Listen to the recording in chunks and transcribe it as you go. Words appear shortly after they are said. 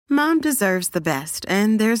Mom deserves the best,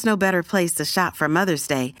 and there's no better place to shop for Mother's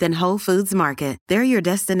Day than Whole Foods Market. They're your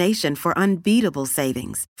destination for unbeatable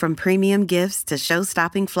savings, from premium gifts to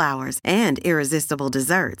show-stopping flowers and irresistible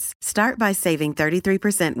desserts. Start by saving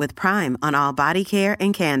 33% with Prime on all body care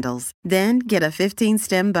and candles. Then get a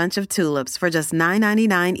 15-stem bunch of tulips for just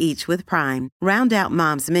 $9.99 each with Prime. Round out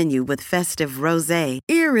Mom's menu with festive rosé,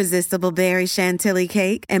 irresistible berry chantilly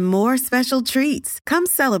cake, and more special treats. Come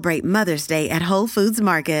celebrate Mother's Day at Whole Foods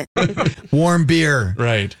Market. Warm beer.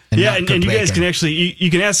 Right. And you guys can actually,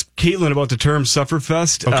 you can ask Caitlin about the term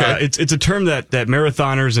Sufferfest. Okay. It's a term that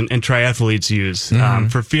marathoners and triathletes use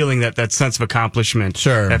for feeling that sense of accomplishment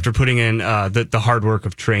after putting in the hard work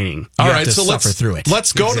of training. All right, so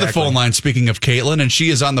let's go to the phone line, speaking of Caitlin, and she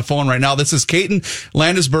is on the phone right now. This is Caitlin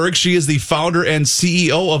Landesberg. She is the founder and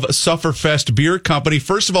CEO of Sufferfest Beer Company.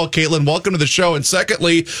 First of all, Caitlin, welcome to the show. And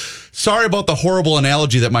secondly, sorry about the horrible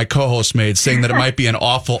analogy that my co-host made, saying that it might be an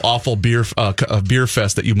awful beer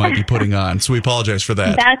fest that you might be putting on. So we apologize for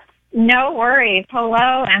that. That's no worries.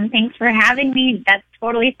 Hello, and thanks for having me. That's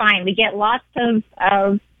totally fine. We get lots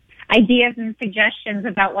of ideas and suggestions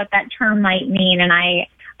about what that term might mean, and I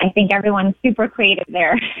think everyone's super creative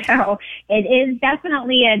there. So it is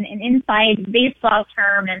definitely an inside baseball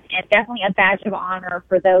term and definitely a badge of honor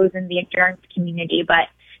for those in the endurance community. But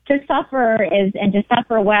to suffer and to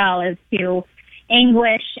suffer well is to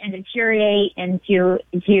anguish and deteriorate and to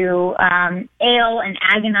ail and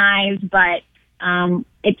agonize. But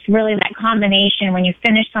it's really that combination when you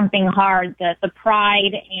finish something hard, the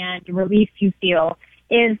pride and relief you feel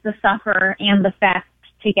is the suffer and the fest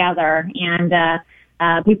together. And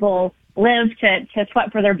people live to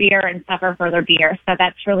sweat for their beer and suffer for their beer. So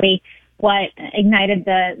that's really what ignited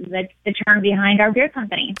the term behind our beer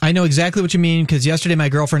company. I know exactly what you mean, because yesterday my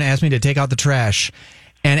girlfriend asked me to take out the trash.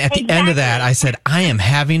 And at the end of that, I said, I am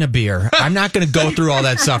having a beer. I'm not going to go through all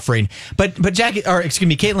that suffering. But Jackie, or excuse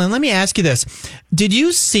me, Caitlin, let me ask you this. Did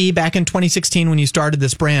you see back in 2016 when you started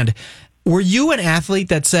this brand, were you an athlete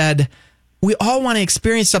that said, we all want to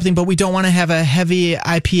experience something, but we don't want to have a heavy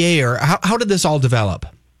IPA? Or how did this all develop?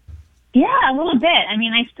 Yeah, a little bit. I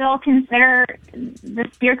mean, I still consider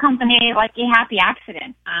this beer company like a happy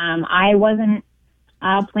accident. I wasn't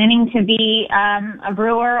planning to be a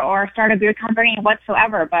brewer or start a beer company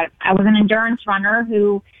whatsoever, but I was an endurance runner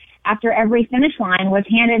who, after every finish line, was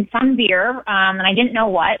handed some beer, and I didn't know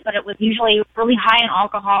what, but it was usually really high in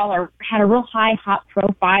alcohol or had a real high hop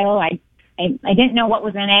profile. I didn't know what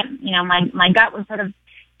was in it. You know, my gut was sort of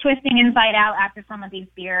twisting inside out after some of these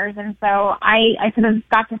beers. And so I sort of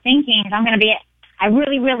got to thinking, I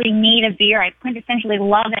really, really need a beer. I quintessentially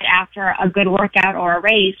love it after a good workout or a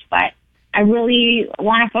race, but I really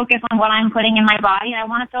want to focus on what I'm putting in my body, and I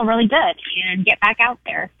want to feel really good and get back out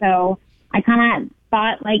there. So I kind of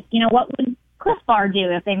thought, what would Cliff Bar do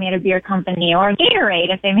if they made a beer company, or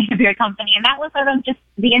Gatorade if they made a beer company? And that was sort of just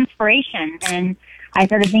the inspiration. And I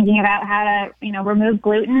started thinking about how to, remove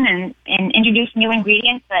gluten and introduce new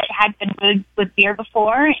ingredients that had been brewed with beer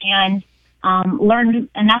before, and learned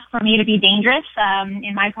enough for me to be dangerous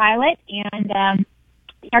in my pilot, and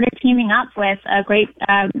started teaming up with a great,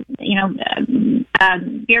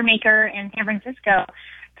 beer maker in San Francisco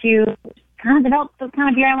to kind of develop the kind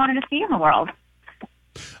of beer I wanted to see in the world.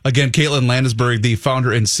 Again, Caitlin Landesberg, the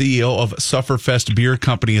founder and CEO of Sufferfest Beer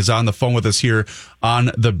Company, is on the phone with us here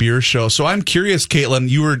on the Beer Show. So I'm curious, Caitlin,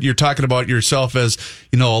 you're talking about yourself as,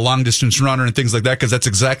 a long distance runner and things like that, because that's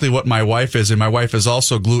exactly what my wife is, and my wife is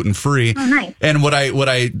also gluten free. Oh, nice. And when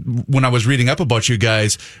I was reading up about you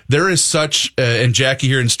guys, there is such, and Jackie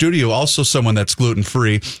here in studio, also someone that's gluten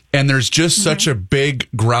free, and there's just such a big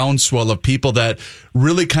groundswell of people that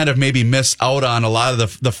really kind of maybe miss out on a lot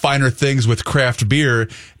of the finer things with craft beer,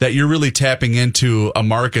 that you're really tapping into a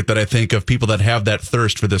market that I think of people that have that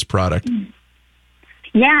thirst for this product.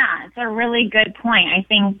 Yeah, it's a really good point. I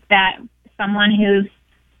think that someone who's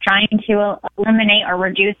trying to eliminate or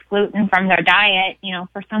reduce gluten from their diet,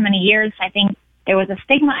 for so many years, I think there was a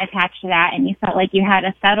stigma attached to that, and you felt like you had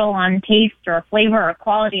to settle on taste or flavor or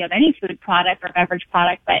quality of any food product or beverage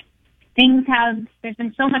product. But there's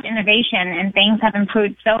been so much innovation, and things have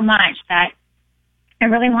improved so much that I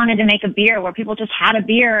really wanted to make a beer where people just had a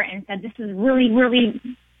beer and said, this is really, really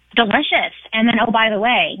delicious. And then, oh, by the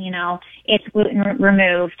way, it's gluten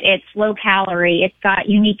removed, it's low calorie, it's got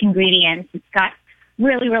unique ingredients, it's got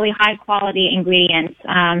really, really high quality ingredients.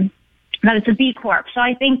 But it's a B Corp. So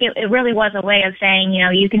I think it really was a way of saying,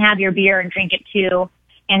 you can have your beer and drink it too,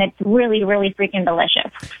 and it's really, really freaking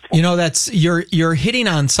delicious. You know, that's you're hitting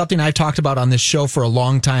on something I've talked about on this show for a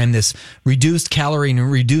long time, this reduced calorie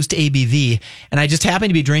and reduced ABV. And I just happen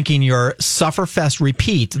to be drinking your Sufferfest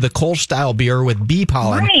Repeat, the Kolsch style beer with bee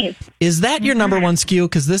pollen. Nice. Is that your number one SKU?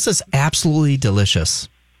 Because this is absolutely delicious.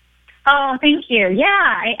 Oh, thank you. Yeah,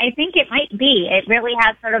 I think it might be. It really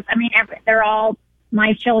has sort of, I mean, they're all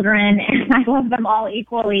my children, and I love them all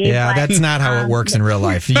equally. Yeah, but, that's not how it works in real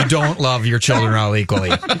life. You don't love your children all equally.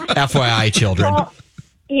 FYI, children. Well,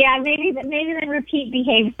 yeah, maybe then Repeat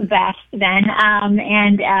behaves the best then.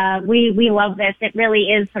 We love this. It really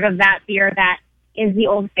is sort of that beer that is the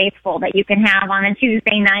Old Faithful that you can have on a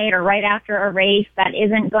Tuesday night or right after a race that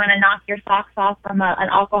isn't going to knock your socks off from an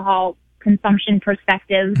alcohol consumption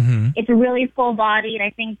perspective. Mm-hmm. It's really full-bodied.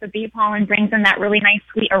 I think the bee pollen brings in that really nice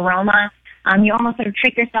sweet aroma. You almost sort of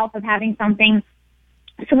trick yourself of having something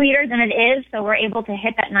sweeter than it is, so we're able to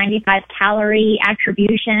hit that 95 calorie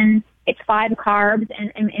attribution. It's 5 carbs,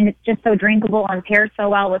 and it's just so drinkable and pairs so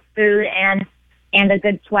well with food and a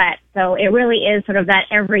good sweat. So it really is sort of that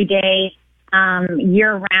everyday,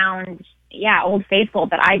 year-round, Old Faithful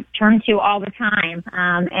that I turn to all the time.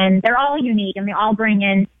 And they're all unique, and they all bring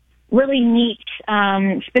in really neat,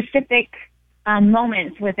 specific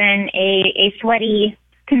moments within a sweaty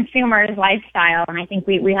consumer's lifestyle. And I think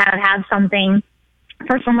we have something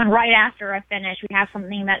for someone right after a finish. We have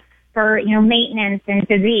something that's for, maintenance and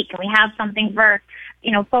physique. And we have something for,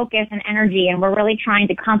 focus and energy. And we're really trying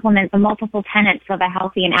to complement the multiple tenets of a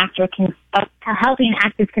healthy and active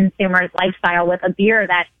consumer's lifestyle with a beer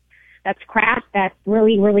that's craft, that's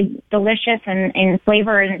really, really delicious and in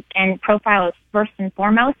flavor and profile is first and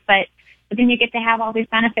foremost. But then you get to have all these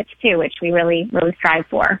benefits too, which we really, really strive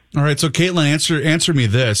for. All right. So Caitlin, answer me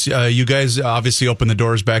this. You guys obviously opened the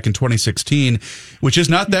doors back in 2016, which is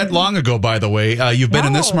not that long ago, by the way. You've been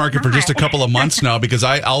in this market for just a couple of months now, because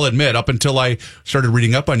I'll admit, up until I started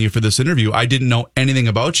reading up on you for this interview, I didn't know anything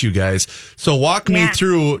about you guys. So walk me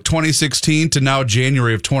through 2016 to now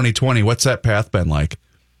January of 2020. What's that path been like?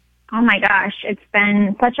 Oh my gosh, it's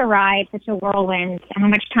been such a ride, such a whirlwind. How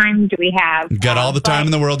much time do we have? You got all the time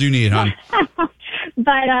in the world you need, hon.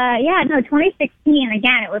 But 2016,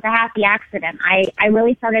 again, it was a happy accident. I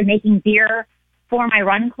really started making beer for my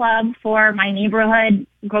run club, for my neighborhood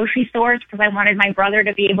grocery stores, because I wanted my brother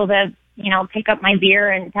to be able to, pick up my beer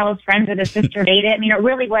and tell his friends that his sister made it. I mean, it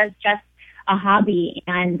really was just a hobby,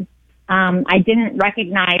 and I didn't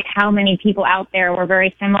recognize how many people out there were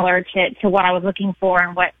very similar to what I was looking for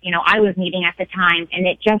and what, I was needing at the time. And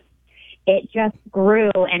it just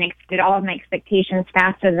grew and exceeded all of my expectations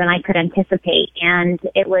faster than I could anticipate. And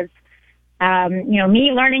it was,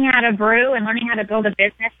 me learning how to brew and learning how to build a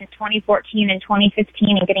business in 2014 and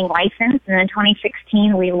 2015 and getting licensed. And then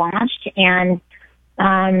 2016 we launched, and,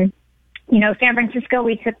 San Francisco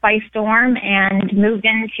we took by storm and moved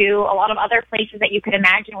into a lot of other places that you could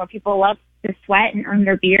imagine where people love to sweat and earn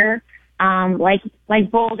their beer, like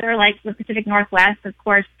Boulder, like the Pacific Northwest, of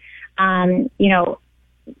course.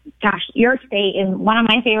 Your state is one of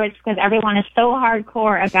my favorites because everyone is so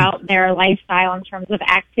hardcore about their lifestyle in terms of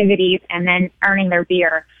activities and then earning their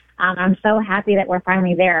beer. I'm so happy that we're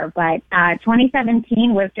finally there. But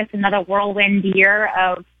 2017 was just another whirlwind year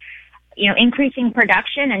of increasing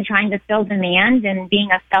production and trying to fill demand, and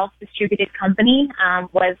being a self-distributed company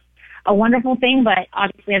was a wonderful thing, but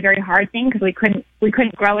obviously a very hard thing because we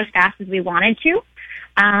couldn't grow as fast as we wanted to.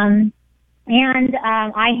 I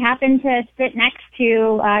happened to sit next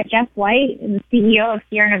to Jeff White, the CEO of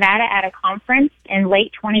Sierra Nevada, at a conference in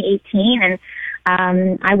late 2018,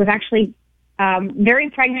 and I was actually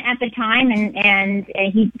very pregnant at the time, and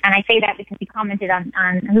I say that because he commented on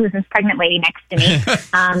who was this pregnant lady next to me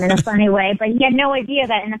in a funny way, but he had no idea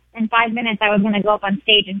that in 5 minutes I was going to go up on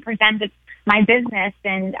stage and present my business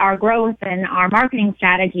and our growth and our marketing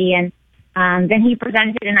strategy, and then he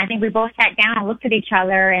presented, and I think we both sat down and looked at each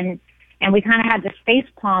other, and we kind of had this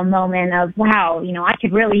facepalm moment of, wow, I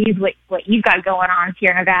could really use what you've got going on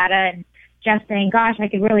here in Nevada, and Jeff saying, gosh, I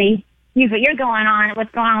could really use what's going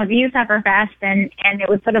on with you, Sufferfest, and it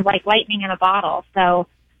was sort of like lightning in a bottle. So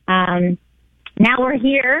now we're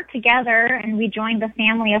here together, and we joined the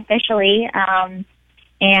family officially, and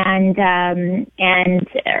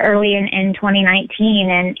early in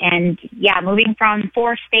 2019, and moving from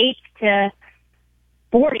 4 states to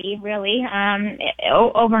 40 really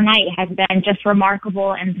overnight has been just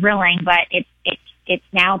remarkable and thrilling. But it's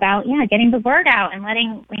now about getting the word out and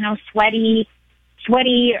letting sweaty,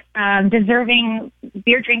 deserving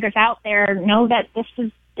beer drinkers out there know that this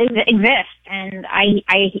exists, and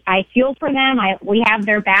I feel for them. We have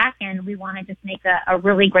their back, and we want to just make a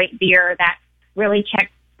really great beer that really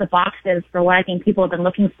checks the boxes for what I think people have been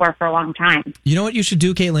looking for a long time. You know what you should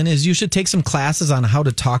do, Caitlin, is you should take some classes on how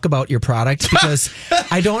to talk about your product, because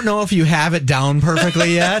I don't know if you have it down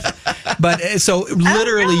perfectly yet. But so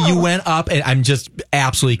literally you went up, and I'm just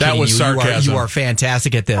absolutely kidding you. Sarcasm. You are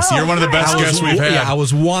fantastic at this. You're one of the best guests we've had. Yeah, I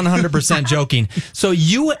was 100% joking. So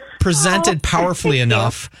you presented powerfully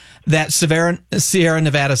enough that Sierra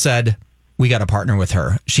Nevada said, we got to partner with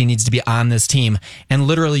her. She needs to be on this team. And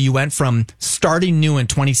literally you went from starting new in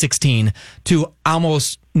 2016 to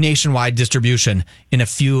almost nationwide distribution in a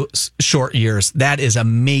few short years. That is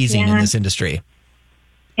amazing in this industry.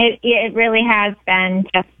 It really has been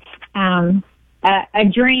just a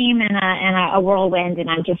dream and a whirlwind, and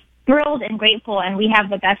I'm just thrilled and grateful. And we have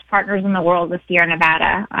the best partners in the world with Sierra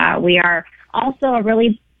Nevada. We are also a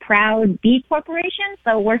really proud B Corporation,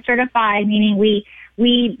 so we're certified, meaning we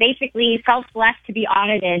basically self-select to be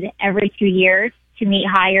audited every 2 years to meet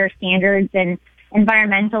higher standards and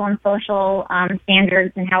environmental and social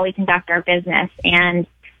standards in how we conduct our business. And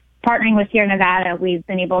partnering with Sierra Nevada, we've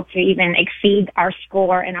been able to even exceed our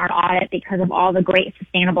score in our audit because of all the great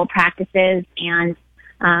sustainable practices. And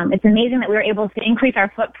it's amazing that we were able to increase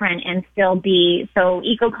our footprint and still be so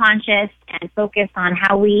eco-conscious and focused on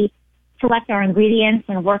how we select our ingredients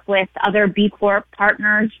and work with other B Corp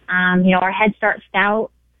partners. Our Head Start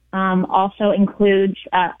Stout also includes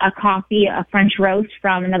a coffee, a French roast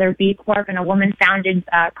from another B Corp and a woman-founded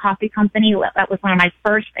coffee company. That was one of my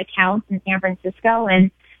first accounts in San Francisco.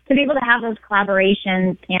 And to be able to have those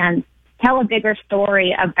collaborations and tell a bigger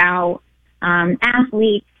story about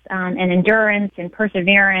athletes and endurance and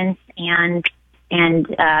perseverance and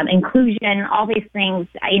inclusion, all these things,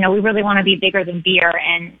 we really want to be bigger than beer,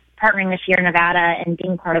 and partnering with Sierra Nevada and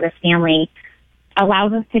being part of this family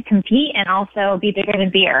allows us to compete and also be bigger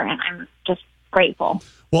than beer. And I'm just grateful.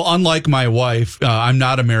 Well, unlike my wife, I'm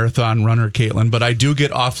not a marathon runner, Caitlin, but I do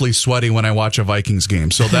get awfully sweaty when I watch a Vikings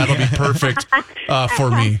game. So that'll be perfect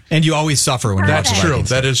for me. And you always suffer when you watch a Vikings game. That's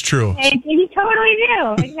true. That is true. You totally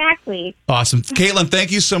do. Exactly. Awesome. Caitlin,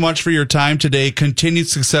 thank you so much for your time today. Continued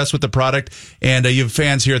success with the product. And you have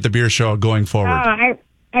fans here at the Beer Show going forward.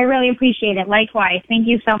 I really appreciate it. Likewise. Thank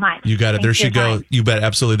you so much. You got it. There she goes. You bet.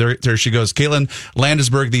 Absolutely. There she goes. Caitlin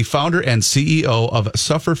Landesberg, the founder and CEO of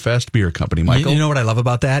Sufferfest Beer Company. Michael? You know what I love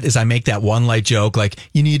about that is I make that one light joke, like,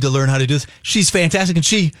 you need to learn how to do this. She's fantastic, and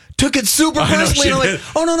she took it super personally. And I'm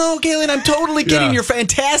like, oh, no, Caitlin, I'm totally kidding. Yeah. You're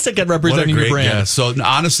fantastic at representing your brand. Yeah. So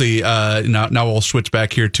honestly, now we'll switch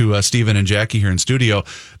back here to Stephen and Jackie here in studio.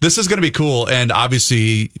 This is going to be cool. And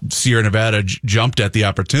obviously, Sierra Nevada jumped at the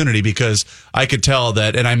opportunity, because I could tell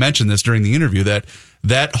that, and I mentioned this during the interview,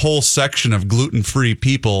 that whole section of gluten-free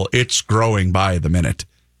people, it's growing by the minute.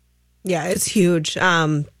 Yeah, it's huge.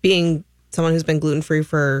 Being someone who's been gluten-free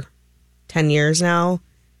for 10 years now,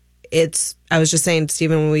 I was just saying to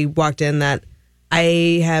Stephen when we walked in that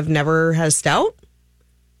I have never had a stout,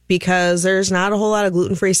 because there's not a whole lot of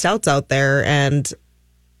gluten-free stouts out there, and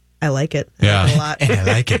I like it. Yeah, a lot. And I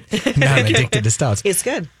like it. Now I'm addicted to stouts. It's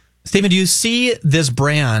good. Stephen, do you see this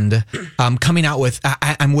brand coming out with,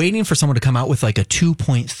 I'm waiting for someone to come out with like a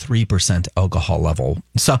 2.3% alcohol level.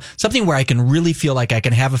 So something where I can really feel like I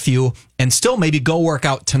can have a few and still maybe go work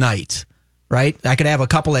out tonight, right? I could have a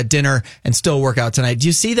couple at dinner and still work out tonight. Do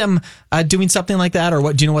you see them doing something like that, or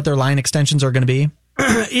what? Do you know what their line extensions are going to be?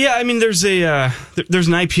 Yeah, I mean, there's an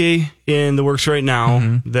IPA in the works right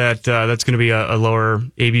now that's going to be a lower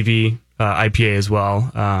ABV IPA as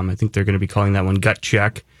well. I think they're going to be calling that one Gut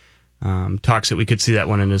Check. Talks that we could see that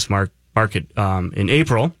one in this market in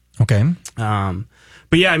April. Okay.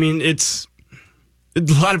 But yeah, I mean, it's a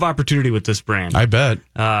lot of opportunity with this brand. I bet.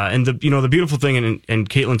 And the beautiful thing, and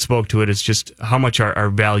Caitlin spoke to it, is just how much our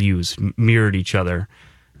values mirrored each other.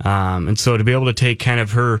 And so to be able to take kind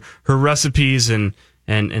of her recipes and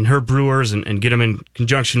her brewers and get them in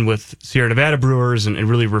conjunction with Sierra Nevada brewers and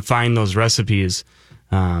really refine those recipes.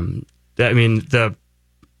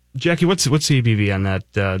 Jackie, what's the ABV on that?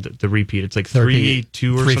 The repeat, it's like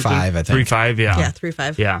 3.2 or 3.5, I think. 3.5, yeah. Yeah,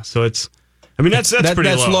 3.5. Yeah, so it's. I mean, that's pretty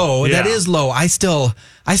that's low. Yeah. That is low. I still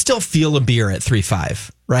feel a beer at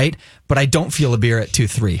 3.5, right? But I don't feel a beer at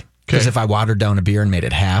 2.3, because if I watered down a beer and made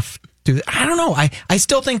it half. I don't know. I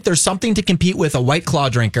still think there's something to compete with a White Claw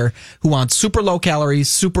drinker who wants super low calories,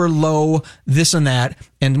 super low this and that,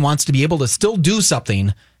 and wants to be able to still do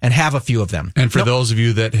something and have a few of them. And for those of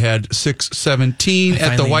you that had 617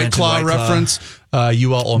 at the White Claw reference,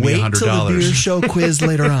 you all owe me $100. Wait till the beer show quiz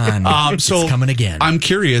later on. So it's coming again. I'm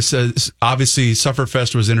curious. Obviously,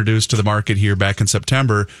 Sufferfest was introduced to the market here back in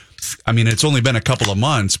September. I mean, it's only been a couple of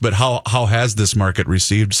months, but how has this market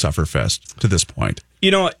received Sufferfest to this point?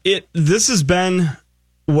 This has been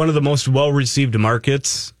one of the most well-received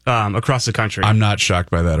markets across the country. I'm not shocked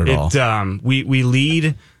by that at all. We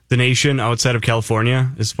lead the nation outside of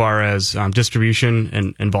California as far as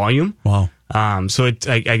distribution and volume. Wow. So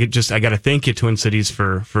I got to thank you, Twin Cities,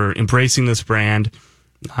 for embracing this brand.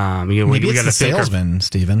 Maybe it's the salesman,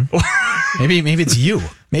 Stephen. maybe it's you.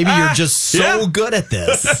 Maybe you're just so good at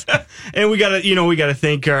this. And we gotta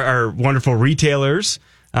thank our wonderful retailers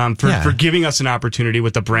for giving us an opportunity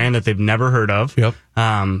with a brand that they've never heard of. Yep.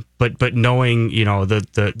 But knowing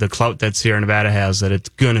the clout that Sierra Nevada has, that it's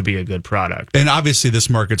gonna be a good product. And obviously, this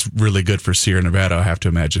market's really good for Sierra Nevada. I have to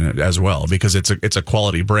imagine it as well, because it's a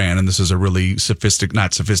quality brand, and this is a really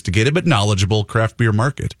not sophisticated, but knowledgeable craft beer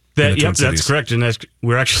market. That's correct. And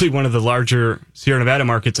we're actually one of the larger Sierra Nevada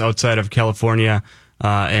markets outside of California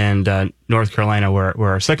and North Carolina, where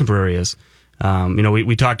our second brewery is.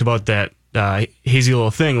 We talked about that hazy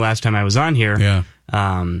little thing last time I was on here. Yeah.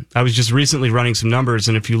 I was just recently running some numbers,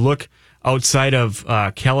 and if you look outside of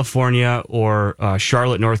California or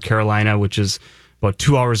Charlotte, North Carolina, which is about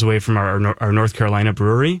 2 hours away from our North Carolina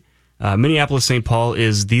brewery, Minneapolis, St. Paul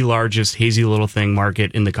is the largest hazy little thing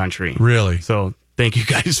market in the country. Really? So thank you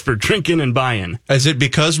guys for drinking and buying. Is it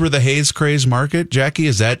because we're the haze craze market, Jackie?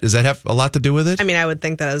 Does that have a lot to do with it? I mean, I would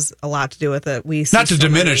think that has a lot to do with it. We see not to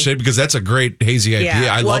diminish it, because that's a great hazy IPA.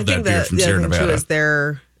 Yeah. I love that beer from Sierra Nevada. Too is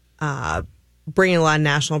they're bringing a lot of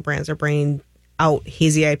national brands. They're bringing out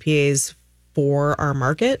hazy IPAs for our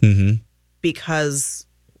market because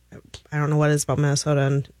I don't know what it is about Minnesota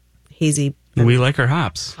and hazy. We like our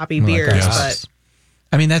hops. Hoppy beers, but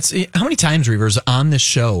I mean, that's how many times, Reavers, on this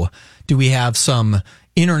show do we have some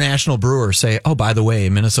international brewer say, "Oh, by the way,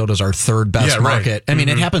 Minnesota's our third best market." I mean,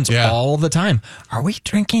 it happens all the time. Are we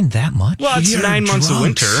drinking that much? Well, it's 9 months of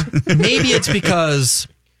winter. Maybe it's because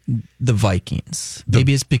the Vikings.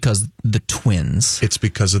 Maybe it's because the Twins. It's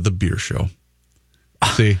because of the beer show.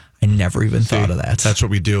 See? I never even thought of that. That's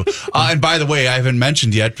what we do. And by the way, I haven't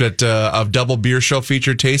mentioned yet, but a double beer show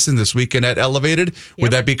feature tasting this weekend at Elevated.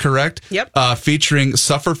 Would that be correct? Yep. Featuring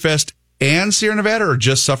Sufferfest and Sierra Nevada, or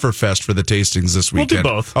just Sufferfest for the tastings this weekend?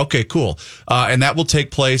 We'll do both. Okay, cool. And that will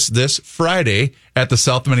take place this Friday at the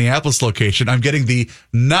South Minneapolis location. I'm getting the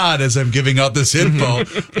nod as I'm giving out this info.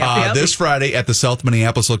 This Friday at the South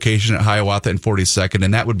Minneapolis location at Hiawatha and 42nd,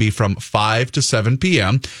 and that would be from 5 to 7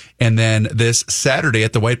 p.m. And then this Saturday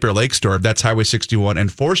at the White Bear Lake store, that's Highway 61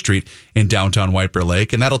 and 4th Street in downtown White Bear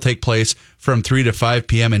Lake, and that'll take place from 3 to 5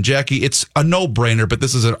 p.m. And Jackie, it's a no-brainer, but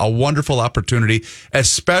this is a wonderful opportunity,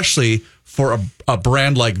 especially for a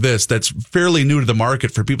brand like this that's fairly new to the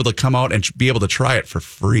market, for people to come out and be able to try it for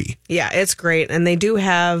free. Yeah, it's great. And they do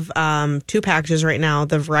have 2 packages right now,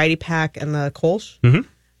 the variety pack and the Kolsch.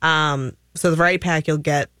 So the variety pack, you'll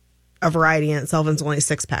get a variety in itself, and it's only a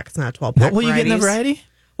 6-pack. It's not a 12-pack. What will you get in the variety?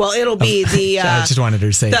 Well, it'll be the... I just wanted her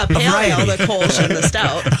to say the pale ale, the Kolsch, and the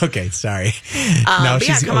stout. Okay, sorry. But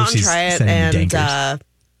come out and try it, and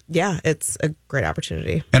yeah, it's a great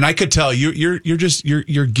opportunity. And I could tell you're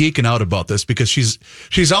geeking out about this, because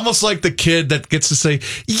she's almost like the kid that gets to say,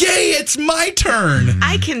 "Yay, it's my turn.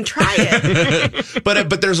 I can try it."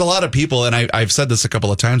 But there's a lot of people, and I've said this a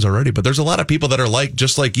couple of times already, but there's a lot of people that are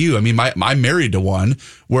just like you. I mean, I'm married to one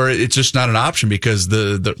where it's just not an option, because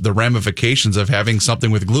the ramifications of having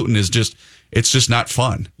something with gluten is it's just not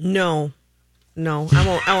fun. No,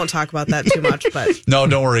 I won't talk about that too much. But no,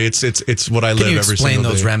 don't worry. It's what I live every single day. Can you explain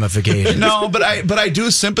those ramifications? No, but I do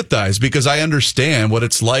sympathize, because I understand what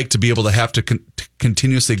it's like to be able to have to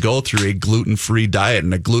continuously go through a gluten-free diet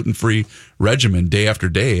and a gluten-free regimen day after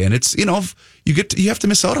day, and it's you have to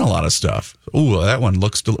miss out on a lot of stuff. Ooh, that one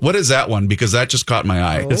looks. What is that one? Because that just caught my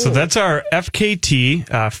eye. So that's our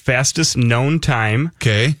FKT fastest known time.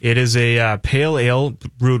 Okay, it is a pale ale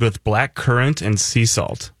brewed with black currant and sea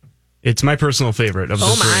salt. It's my personal favorite of the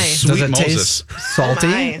three. Does it taste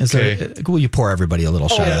salty? Will you pour everybody a little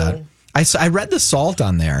shot of that? I read the salt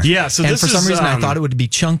on there. Yeah, so and for some reason I thought it would be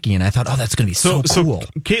chunky, and I thought, that's going to be so cool. So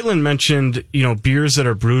Caitlin mentioned, beers that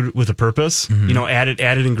are brewed with a purpose.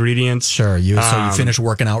 Added ingredients. Sure. So you finish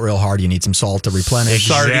working out real hard, you need some salt to replenish.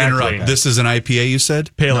 Sorry to interrupt. This is an IPA, you said?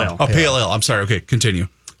 Pale ale. Oh, pale ale. I'm sorry. Okay, continue.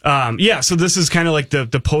 So this is kind of like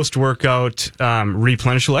the post-workout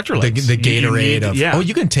replenish electrolytes. The Gatorade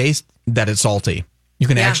you can taste that it's salty. You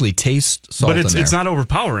can actually taste salt, but it's not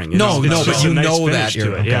overpowering. But you know that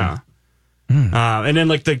you're okay. And then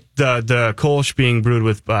like the Kolsch being brewed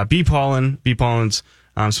with bee pollen. Bee pollen's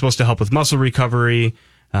supposed to help with muscle recovery,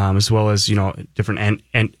 as well as different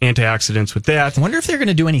antioxidants with that. I wonder if they're going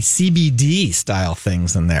to do any CBD style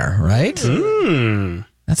things in there, right?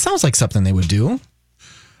 That sounds like something they would do.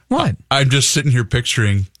 What? I'm just sitting here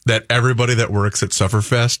picturing that everybody that works at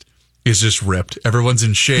Sufferfest is just ripped. Everyone's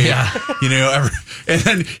in shape. Yeah. And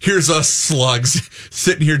then here's us slugs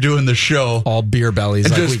sitting here doing the show. All beer bellies,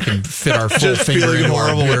 And like just- we can fit our full Just finger feeling into our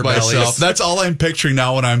horrible beer with myself. bellies. That's all I'm picturing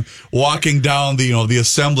now when I'm walking down the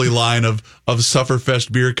assembly line of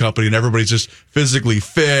Sufferfest Beer Company, and everybody's just physically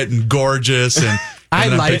fit and gorgeous. And I and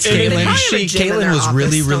then I'm liked picturing- They Caitlin. probably have a gym in Caitlin their was office,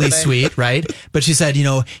 really, really don't they? sweet, right? But she said,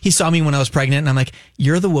 he saw me when I was pregnant, and I'm like,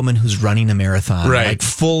 you're the woman who's running a marathon. Right. Like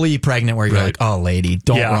fully pregnant, where you're Right. like, oh, lady,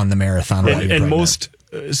 don't Yeah. run the marathon while you're And pregnant. most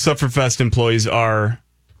Sufferfest employees are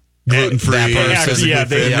gluten-free, That person. yeah,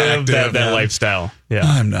 they physically fit, live that active. lifestyle. Yeah.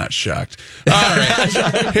 I'm not shocked. All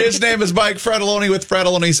right. His name is Mike Fratelloni with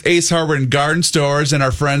Fratelloni's Ace Hardware and Garden Stores, and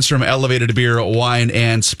our friends from Elevated Beer, Wine,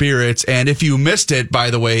 and Spirits. And if you missed it,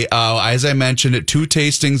 by the way, as I mentioned, 2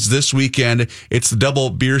 tastings this weekend. It's the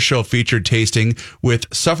Double Beer Show featured tasting with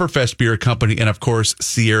Sufferfest Beer Company and, of course,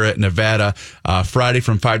 Sierra Nevada. Friday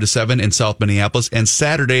from 5 to 7 in South Minneapolis, and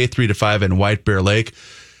Saturday 3 to 5 in White Bear Lake.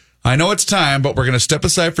 I know it's time, but we're going to step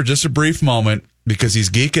aside for just a brief moment because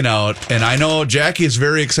he's geeking out. And I know Jackie is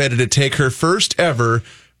very excited to take her first ever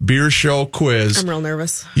beer show quiz. I'm real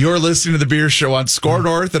nervous. You're listening to the beer show on Score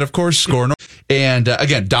North and, of course, Score North. And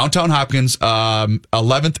again, downtown Hopkins,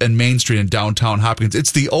 11th and Main Street in downtown Hopkins.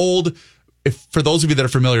 It's the old, for those of you that are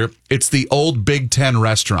familiar, it's the old Big Ten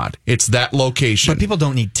restaurant. It's that location. But people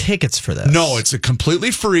don't need tickets for this. No, it's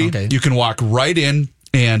completely free. Okay. You can walk right in.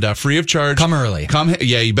 And free of charge. Come early.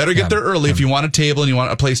 You better get there early if you want a table and you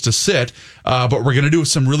want a place to sit. But we're going to do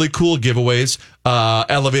some really cool giveaways.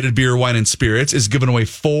 Elevated Beer, Wine, and Spirits is giving away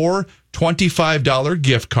 4 $25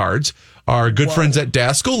 gift cards. Our good friends at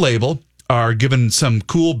Daskell Label are giving some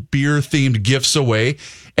cool beer-themed gifts away.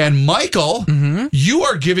 And Michael, you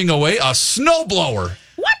are giving away a snowblower.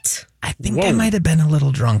 What? I think I might have been a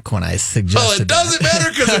little drunk when I suggested Well, it doesn't matter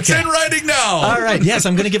because it's in writing now. All right. Yes,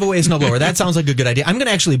 I'm going to give away a snowblower. That sounds like a good idea. I'm going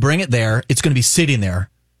to actually bring it there. It's going to be sitting there,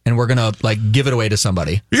 and we're going to give it away to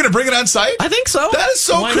somebody. You're going to bring it on site? I think so. That is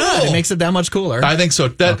so Why cool. not? It makes it that much cooler. I think so.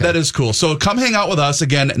 That is cool. So come hang out with us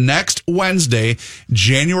again next Wednesday,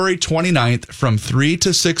 January 29th from 3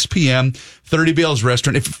 to 6 p.m. 30 Bales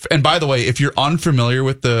Restaurant. And by the way, if you're unfamiliar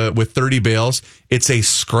with 30 Bales, it's a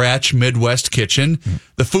scratch Midwest kitchen.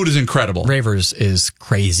 The food is incredible. Ravers is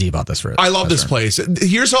crazy about this. I love this place.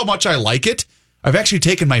 Here's how much I like it. I've actually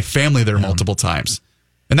taken my family there multiple times.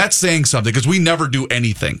 And that's saying something because we never do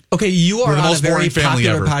anything. Okay, you are We're the on a most very boring family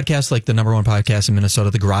popular ever. podcast, like the number 1 podcast in Minnesota,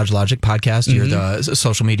 the Garage Logic podcast. You're the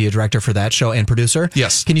social media director for that show and producer.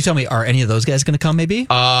 Yes. Can you tell me, are any of those guys going to come maybe?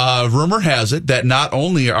 Rumor has it that not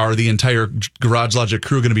only are the entire Garage Logic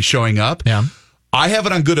crew going to be showing up, Yeah. I have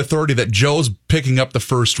it on good authority that Joe's picking up the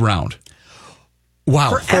first round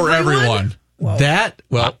Wow. for everyone.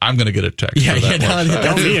 I'm going to get a text. Yeah, for that yeah, one. no,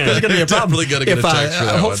 there's going to be a problem. Definitely gonna get a text for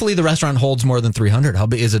that one. Hopefully, the restaurant holds more than 300. How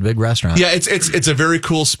big is it? A big restaurant? Yeah, it's a very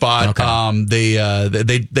cool spot. Okay.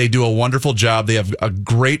 They do a wonderful job. They have a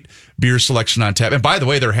great beer selection on tap. And by the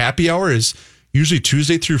way, their happy hour is usually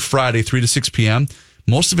Tuesday through Friday, 3 to 6 p.m.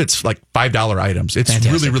 Most of it's like $5 items. It's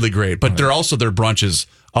Fantastic. really, really great. But their brunches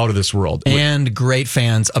out of this world. And great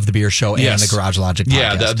fans of the beer show and the Garage Logic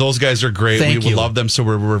podcast. Yeah, those guys are great. Thank we you. love them. So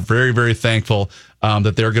we're very, very thankful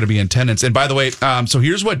that they're going to be in attendance. And by the way, so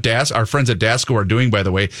here's what our friends at Daskell are doing, by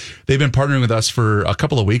the way. They've been partnering with us for a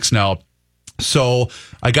couple of weeks now. So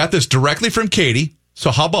I got this directly from Katie. So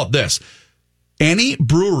how about this? Any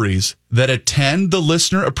breweries that attend the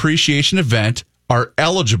listener appreciation event are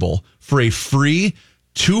eligible for a free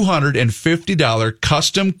 $250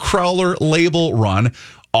 custom crawler label run.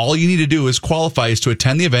 All you need to do is qualify is to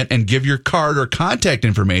attend the event and give your card or contact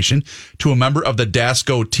information to a member of the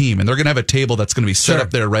Daskell team. And they're going to have a table that's going to be set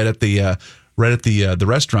up there right at the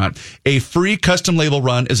restaurant. A free custom label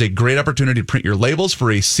run is a great opportunity to print your labels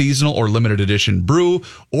for a seasonal or limited edition brew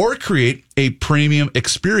or create a premium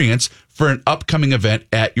experience for an upcoming event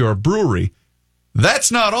at your brewery. That's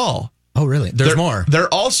not all. Oh, really? There's more.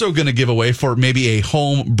 They're also going to give away for maybe a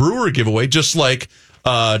home brewer giveaway, just like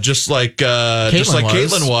Caitlin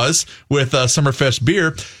was with Summerfest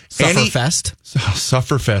beer.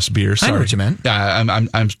 Sufferfest beer. Sorry. I know what you meant.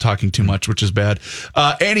 I'm talking too much, which is bad.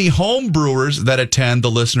 Any home brewers that attend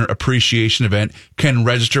the listener appreciation event can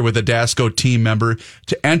register with a Daskell team member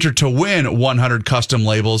to enter to win 100 custom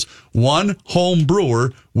labels. One home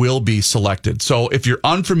brewer will be selected. So if you're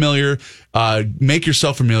unfamiliar, make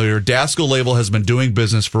yourself familiar. Daskell Label has been doing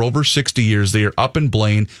business for over 60 years. They are up in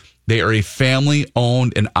Blaine. They are a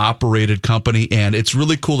family-owned and operated company, and it's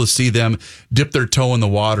really cool to see them dip their toe in the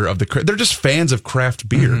water of they're just fans of craft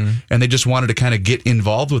beer, and they just wanted to kind of get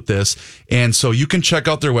involved with this. And so you can check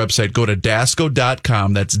out their website. Go to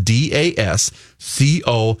Daskell.com. That's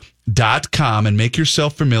DASCO.com dasco.com and make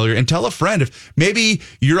yourself familiar and tell a friend if maybe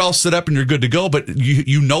you're all set up and you're good to go, but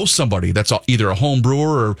you know somebody that's either a home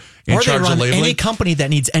brewer or in charge of labeling. Any company that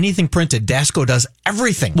needs anything printed, Dasco does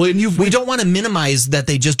everything. Well, we don't want to minimize that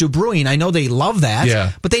they just do brewing. I know they love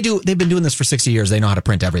that, but they've been doing this for 60 years. They know how to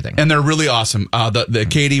print everything. And they're really awesome. The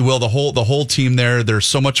Katie, Will, the whole team there, they're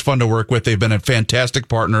so much fun to work with. They've been a fantastic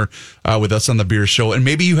partner with us on the Beer Show. And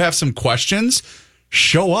maybe you have some questions,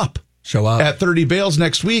 show up at 30 Bales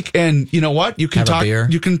next week, and you know what? You can have talk. A beer.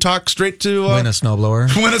 You can talk straight to win a snowblower.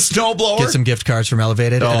 Get some gift cards from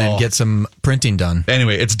Elevated, and then get some printing done.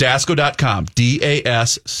 Anyway, it's dasco.com, DASCO.com.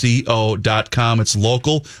 It's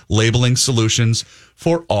local labeling solutions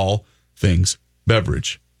for all things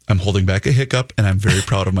beverage. I'm holding back a hiccup, and I'm very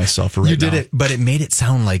proud of myself for right now. You did it, but it made it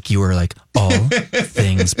sound like you were like all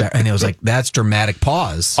things beverage, and it was like that's dramatic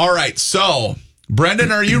pause. All right, so.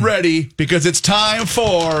 Brendan, are you ready? Because it's time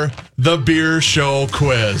for the Beer Show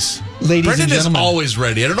quiz. Ladies Brendan and gentlemen, is always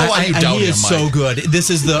ready. I don't know why you doubt him, He is so good. This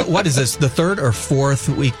is what is this? The third or fourth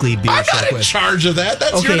weekly Beer Show quiz? I'm not in charge of that.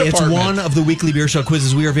 That's your department. It's one of the weekly Beer Show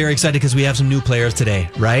quizzes. We are very excited because we have some new players today,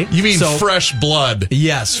 right? You mean fresh blood?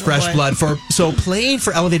 Yes, fresh blood. So playing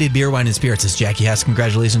for Elevated Beer, Wine, and Spirits is Jackie Hess.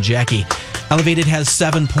 Congratulations, Jackie. Elevated has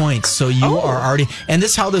 7 points, so you are already. And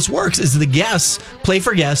this how this works is the guests play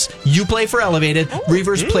for guests. You play for Elevated.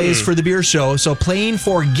 Reavers plays for the Beer Show. So playing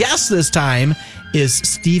for guests this time is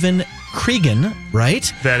Stephen Cregan,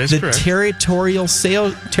 right? That is correct. The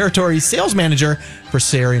territory sales manager for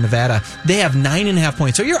Sierra Nevada. They have 9.5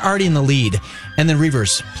 points, so you're already in the lead. And then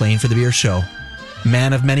Reavers playing for the Beer Show.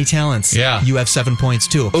 Man of many talents. Yeah. You have 7 points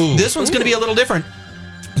too. Ooh. This one's going to be a little different,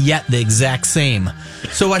 yet the exact same.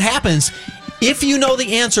 So what happens, if you know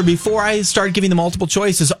the answer before I start giving the multiple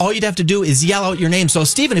choices, all you'd have to do is yell out your name. So,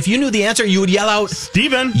 Stephen, if you knew the answer, you would yell out,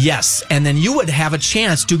 Stephen. Yes. And then you would have a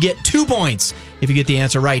chance to get 2 points if you get the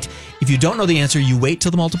answer right. If you don't know the answer, you wait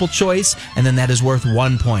till the multiple choice, and then that is worth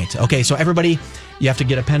 1 point. Okay, so everybody, you have to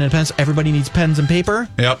get a pen and pencil. Everybody needs pens and paper.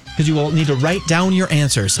 Yep. Because you will need to write down your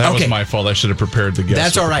answers. That was my fault. I should have prepared the guests.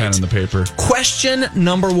 That's all right. The pen and the paper. Question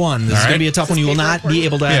number 1. This is going to be a tough one. You will not be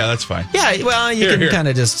able to. Yeah, that's fine. Yeah, well, you can kind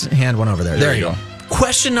of just hand one over there. There you go.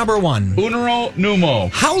 Question number 1. Unero Numo.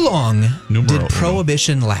 How long did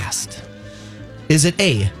Prohibition last? Is it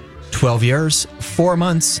A, 12 years, 4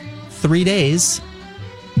 months, 3 days?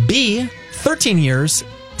 B, 13 years,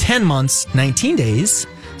 10 months, 19 days?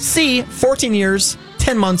 C, 14 years,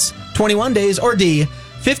 10 months, 21 days? Or D,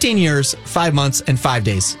 15 years, 5 months, and 5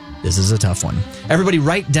 days? This is a tough one. Everybody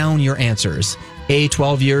write down your answers. A,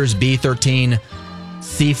 12 years, B, 13,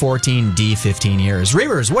 C, 14, D, 15 years.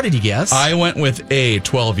 Reavers, what did you guess? I went with A,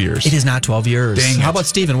 12 years. It is not 12 years. Dang it. How about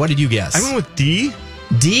Stephen? What did you guess? I went with D.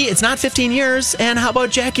 D, it's not 15 years. And how about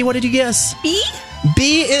Jackie? What did you guess? B?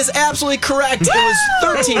 B is absolutely correct. It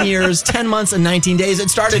was 13 years, 10 months, and 19 days.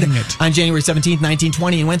 It started on January 17th,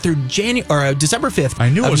 1920, and went through December 5th I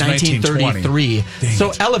knew it of was 1933.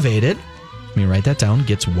 So Elevated, let me write that down,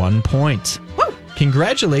 gets 1 point. Woo!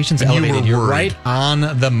 Congratulations, Elevated. You're right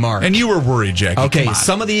on the mark. And you were worried, Jackie. Okay,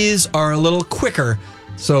 some of these are a little quicker,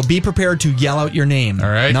 so be prepared to yell out your name.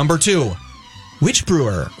 All right. Number 2. Which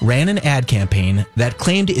brewer ran an ad campaign that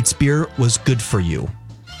claimed its beer was good for you?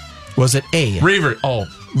 Was it A?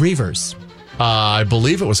 Reavers. I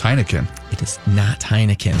believe it was Heineken. It is not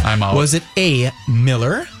Heineken. I'm out. Was it A,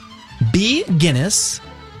 Miller, B, Guinness,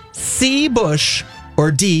 C, Busch, or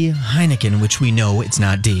D, Heineken, which we know it's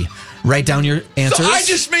not D? Write down your answers. So I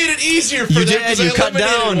just made it easier for you them. Did. You cut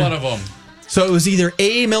down one of them. So it was either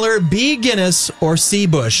A, Miller, B, Guinness, or C,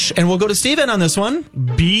 Busch. And we'll go to Steven on this one.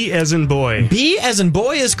 B as in boy. B as in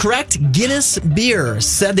boy is correct. Guinness Beer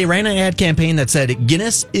said they ran an ad campaign that said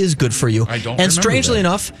Guinness is good for you. I don't And strangely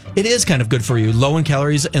enough, it is kind of good for you. Low in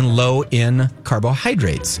calories and low in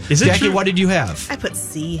carbohydrates. Is it Jackie, true? what did you have? I put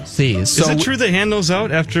C. C. So, Is it true they hand those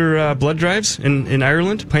out after blood drives in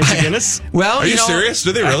Ireland? Pints of Guinness? Well, Are you serious?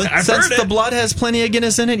 Do they really? I've Since heard the it. blood has plenty of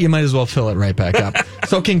Guinness in it, you might as well fill it right back up.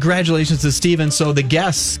 So congratulations to Steven. So the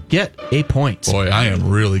guests get a point. Boy, I am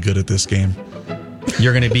really good at this game.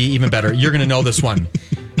 You're going to be even better. You're going to know this one.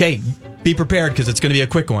 Okay, be prepared because it's going to be a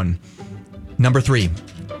quick one. Number 3.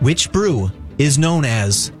 Which brew is known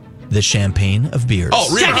as the champagne of beers?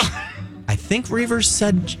 Oh, really? I think Reavers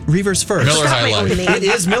said Reavers first. Miller High Life. It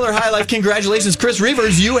is Miller High Life. Congratulations, Chris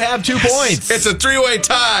Reavers. You have 2 points. It's a 3-way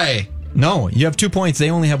tie. No, you have 2 points. They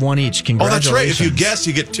only have 1 each. Oh, Congratulations. that's right. If you guess,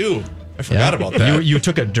 you get 2. I forgot about that. You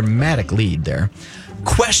took a dramatic lead there.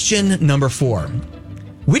 Question number 4.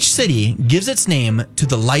 Which city gives its name to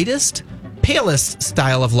the lightest, palest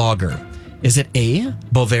style of lager? Is it A,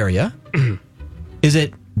 Bavaria? Is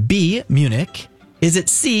it B, Munich? Is it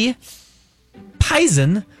C,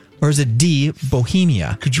 Pilsen? or is it D,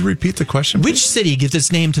 Bohemia? Could you repeat the question? Which city gives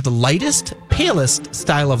its name to the lightest, palest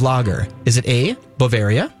style of lager? Is it A,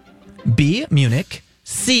 Bavaria, B, Munich,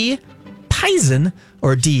 C, Pisen,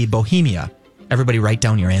 or D, Bohemia? Everybody write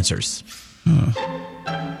down your answers.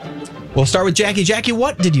 We'll start with Jackie. Jackie,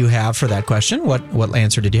 what did you have for that question? What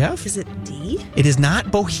answer did you have? Is it D? It is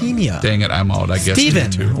not Bohemia. Dang it, I'm out. I guess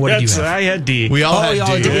Steven, too. what did you have? I had D. We all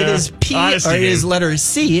had D. It is P, Honesty or it is game. letter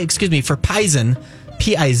C, for Pisen,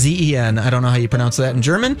 Pizen. I don't know how you pronounce that in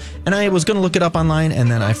German. And I was going to look it up online,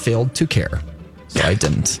 and then I failed to care. So I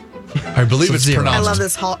didn't. I believe it's zero. pronounced. I love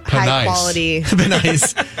this high Penice. quality,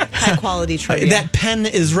 Nice. high quality trivia. That pen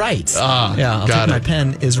is right. Yeah, I'll got take my it.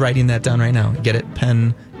 pen is writing that down right now. Get it?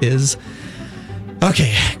 Pen is.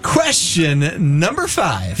 Okay, question number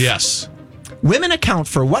 5. Yes. Women account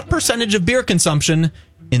for what percentage of beer consumption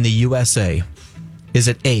in the USA? Is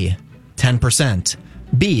it A, 10%,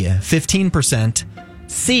 B, 15%,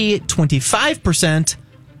 C, 25%,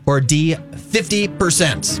 or D,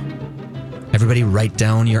 50%? Everybody write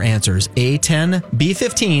down your answers. A, 10, B,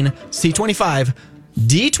 15, C, 25,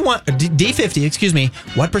 D, 50, excuse me.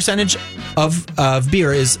 What percentage of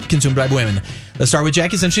beer is consumed by women? Let's start with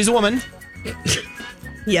Jackie since she's a woman.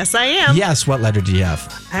 Yes, I am. Yes, what letter do you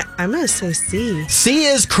have? I'm going to say C. C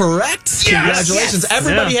is correct. Congratulations. Yes.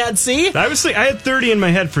 Everybody Yeah. had C? I had 30 in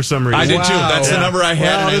my head for some reason. I did too. Wow. That's the number I had.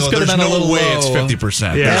 Well, and I this go, could have there's been a no little way it's low. 50%.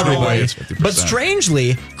 Yeah. There's no Everybody. way it's 50%. But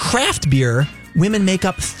strangely, craft beer, women make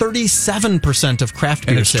up 37% of craft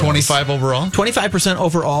beer and it's sales. 25 overall? 25%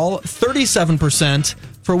 overall, 37%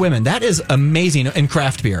 for women. That is amazing in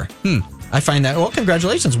craft beer. I find that. Well,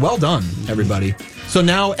 congratulations. Well done, everybody. So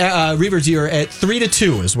now, Reavers, you're at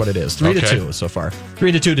 3-2 is what it is. 3-2 so far.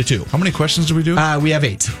 3-2. How many questions do we do? We have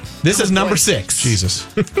 8. This is number 6. Jesus.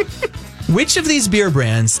 Which of these beer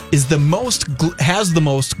brands is has the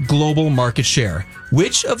most global market share?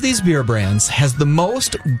 Which of these beer brands has the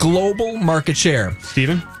most global market share?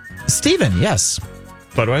 Steven? Steven, yes.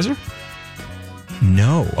 Budweiser?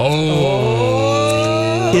 No.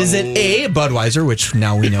 Oh. Is it A, Budweiser, which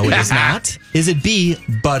now we know it is not? Is it B,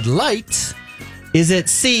 Bud Light? Is it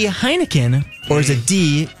C, Heineken? Or is it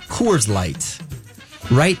D, Coors Light?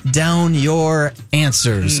 Write down your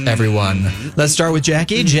answers, everyone. Let's start with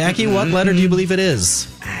Jackie. Jackie, what letter do you believe it is?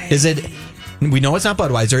 Is it, we know it's not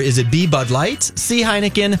Budweiser. Is it B, Bud Light, C,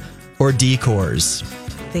 Heineken, or D, Coors?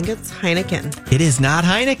 I think it's Heineken. It is not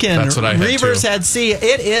Heineken. That's what I had, Reavers too. had C.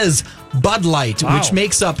 It is Bud Light, Wow. which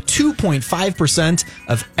makes up 2.5%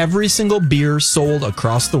 of every single beer sold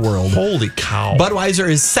across the world. Holy cow. Budweiser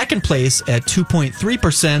is second place at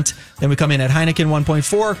 2.3%. Then we come in at Heineken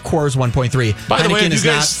 1.4, Coors 1.3. By the way, Heineken have is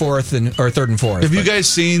you not guys- third and fourth. Have you guys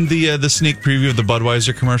seen the sneak preview of the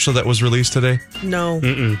Budweiser commercial that was released today? No.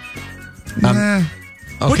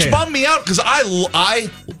 Which bummed me out because I love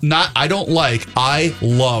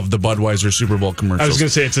the Budweiser Super Bowl commercials. I was going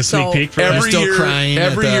to say it's a sneak So- peek for Every- that. every still year, crying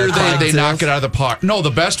at every the year Craig they knock Tills? it out of the park. No,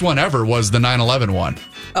 the best one ever was the 9/11 one.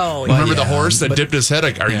 Oh, Remember the yeah, horse that but- dipped his head?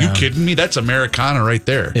 Like, are you kidding me? That's Americana right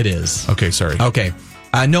there. It is. Okay, sorry. Okay.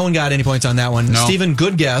 No one got any points on that one. No. Steven,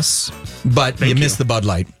 good guess, but you missed the Bud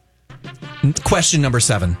Light. Question number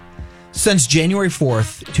 7. Since January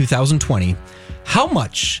 4th, 2020, how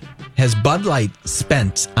much has Bud Light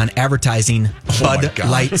spent on advertising my Bud God.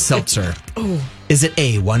 Light Seltzer? Is it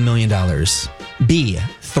A, $1 million, B,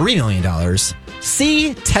 $3 million,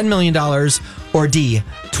 C, $10 million, or D,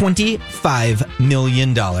 $25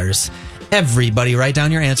 million? Everybody write down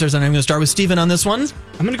your answers, and I'm going to start with Steven on this one.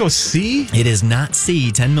 I'm going to go C. It is not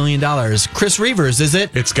C, $10 million. Chris Reavers, is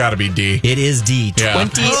it? It's got to be D. It is D, Yeah.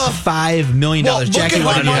 $25 million. Well, Jackie,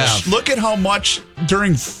 what did you have? Look at how much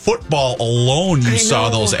during football alone you saw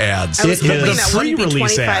those ads. I was It hoping is. that wouldn't be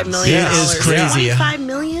Pre-release $25 ads. million. It is crazy. $25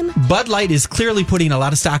 million? Bud Light is clearly putting a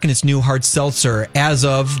lot of stock in its new hard seltzer. As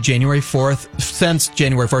of January 4th, since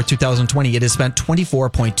January 4th, 2020, it has spent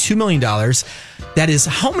 $24.2 million. That is,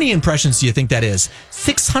 how many impressions do you think that is?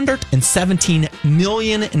 617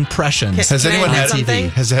 million impressions. Has Can I anyone add had something?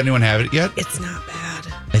 Has anyone had it yet? It's not bad.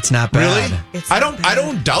 It's not bad. Really? It's I not don't. I bad.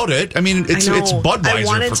 don't doubt it. I mean, it's I know. it's Budweiser. I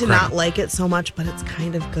wanted for to crying. not like it so much, but it's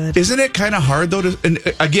kind of good. Isn't it kind of hard though? And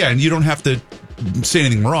again, you don't have to say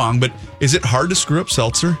anything wrong, but is it hard to screw up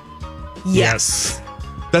seltzer? Yes.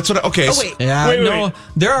 That's what. Okay. Oh, wait. Yeah, Wait, no, wait.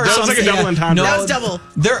 there are That was some. like a double entendre. No, That was double.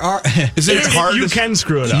 There are. Isn't it hard? You to, can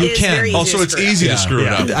screw it up. You It is can. very easy Also, to it's screw up. easy to screw it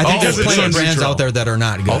Yeah. up. I think there's it's plenty of so brands neutral. out there that are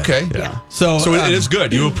not good. Okay. Yeah. So it is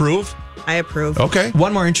good. You approve? I approve. Okay.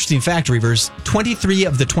 One more interesting fact, Reavers. 23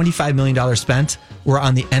 of the $25 million spent were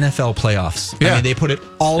on the NFL playoffs. I Yeah. mean, they put it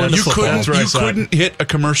all into You football. couldn't. That's where I You saw it. couldn't hit a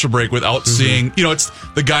commercial break without seeing. You know, it's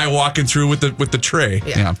the guy walking through with the tray.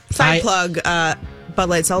 Yeah. Side I- plug. Bud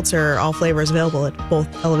Light Seltzer, all flavors available at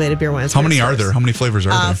both Elevated Beer, Wine, and How many Spirits are there? stores. How many flavors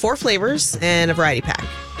are there? 4 flavors and a variety pack.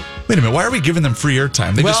 Wait a minute. Why are we giving them free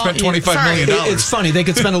airtime? They just spent $25 million. It's funny. They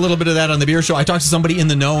could spend a little bit of that on the beer show. I talked to somebody in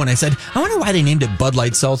the know, and I said, I wonder why they named it Bud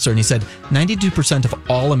Light Seltzer. And he said, 92% of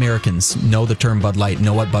all Americans know the term Bud Light,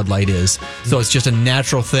 know what Bud Light is. So it's just a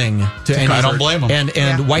natural thing to. I don't blame them.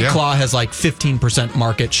 And White Claw has like 15%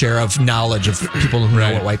 market share of knowledge of people who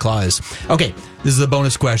know what White Claw is. Okay, this is the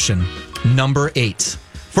bonus question. Number 8.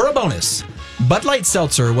 For a bonus, Bud Light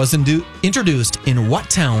Seltzer was introduced in what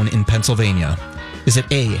town in Pennsylvania? Is it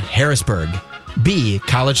A, Harrisburg, B,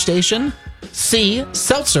 College Station, C,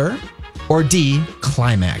 Seltzer, or D,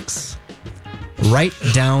 Climax? Write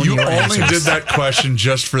down You your only answers. did that question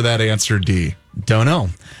just for that answer, D. Don't know.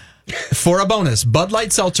 For a bonus, Bud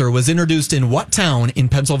Light Seltzer was introduced in what town in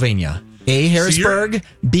Pennsylvania? A, Harrisburg,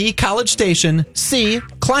 B, College Station, C,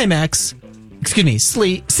 Climax,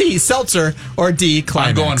 C, Seltzer, or D, Climax?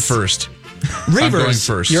 I'm going first. Reavers, I'm going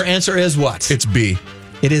first. Your answer is what? It's B.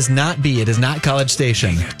 It is not B. It is not College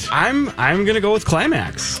Station. I'm going to go with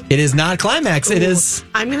Climax. It is not Climax. It is...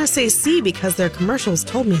 I'm going to say C because their commercials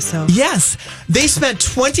told me so. Yes. They spent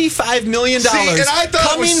 $25 million and I thought it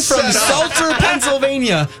coming was from set up. Seltzer,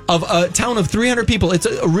 Pennsylvania, of a town of 300 people. It's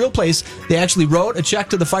a real place. They actually wrote a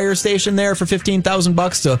check to the fire station there for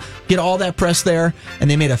 $15,000 to get all that press there, and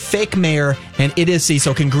they made a fake mayor, and it is C.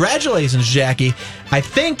 So congratulations, Jackie. I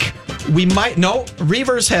think we might... No,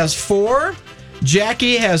 Reavers has 4.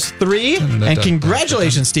 Jackie has 3, and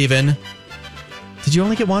congratulations, Steven. Did you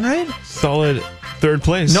only get 1 right? Solid third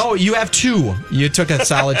place. No, you have 2. You took a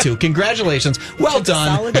solid 2. Congratulations. Well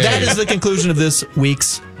done. That is the conclusion of this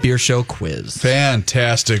week's Beer Show quiz.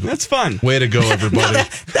 Fantastic. That's fun. Way to go, everybody.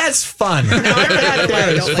 That's fun. I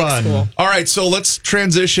don't like school. All right, so let's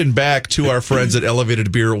transition back to our friends at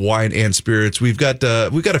Elevated Beer, Wine, and Spirits. We've got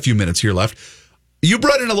a few minutes here left. You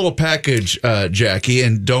brought in a little package, Jackie,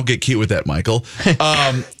 and don't get cute with that, Michael,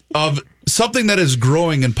 of something that is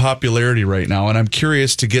growing in popularity right now, and I'm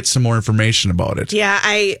curious to get some more information about it. Yeah,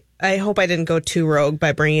 I hope I didn't go too rogue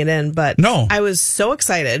by bringing it in, but No. I was so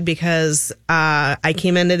excited because I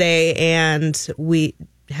came in today and we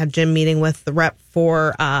had Jim meeting with the rep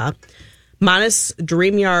for Modest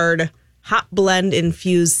Dream Yard Hot Blend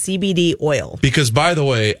Infused CBD Oil. Because, by the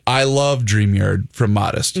way, I love Dream Yard from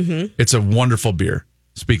Modest. Mm-hmm. It's a wonderful beer.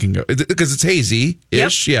 Speaking of, because it's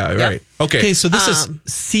hazy-ish. Yep. Yeah, right. Okay, So this is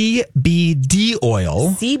CBD oil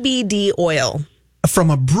CBD oil.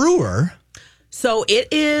 from a brewer. So it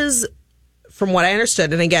is, from what I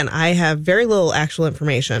understood, and again, I have very little actual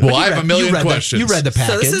information. Well, I have a million You questions. read the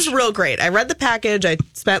package. So this is real great. I read the package. I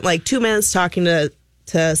spent like 2 minutes talking to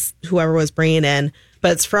whoever was bringing it in,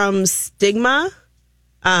 but it's from Stigma,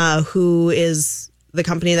 who is the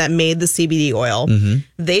company that made the CBD oil. Mm-hmm.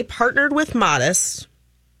 They partnered with Modest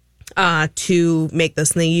to make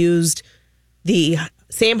this, and they used the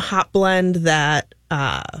same hop blend that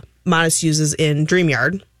Modest uses in Dream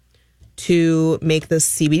Yard to make this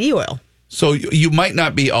CBD oil. So you might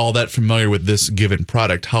not be all that familiar with this given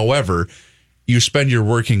product. However, you spend your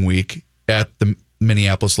working week at the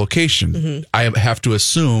Minneapolis location. Mm-hmm. I have to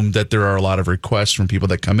assume that there are a lot of requests from people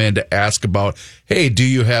that come in to ask about, hey, do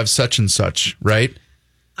you have such and such, right?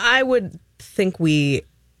 I would think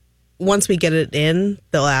once we get it in,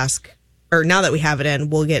 they'll ask, or now that we have it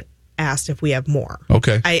in, we'll get asked if we have more.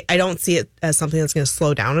 Okay. I don't see it as something that's going to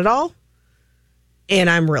slow down at all.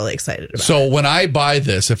 And I'm really excited about it. So when I buy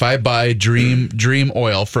this, if I buy Dream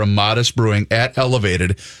Oil from Modest Brewing at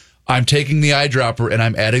Elevated, I'm taking the eyedropper and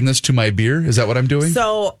I'm adding this to my beer. Is that what I'm doing?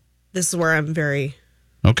 So this is where I'm very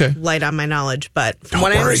Okay. light on my knowledge. But from Don't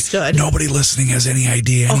what I worry. understood, Nobody listening has any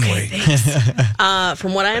idea anyway. thanks.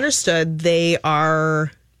 From what I understood, they are.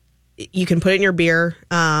 You can put it in your beer.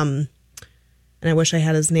 And I wish I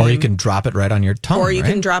had his name. Or you can drop it right on your tongue. Or you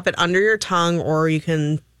right? can drop it under your tongue, or you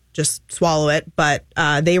can just swallow it. But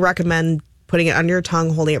they recommend putting it under your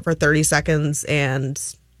tongue, holding it for 30 seconds, and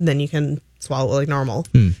then you can swallow it like normal.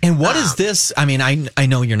 And what is this? I mean, I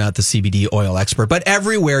know you're not the CBD oil expert, but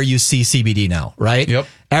everywhere you see CBD now, right? Yep.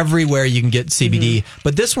 Everywhere you can get CBD.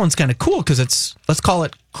 But this one's kind of cool because it's, let's call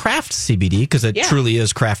it craft CBD, because it truly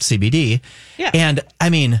is craft CBD. Yeah. And I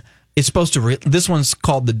mean, it's supposed to, this one's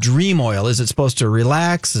called the Dream Oil. Is it supposed to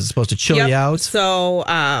relax? Is it supposed to chill you out? So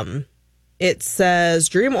it says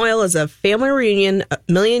Dream Oil is a family reunion, a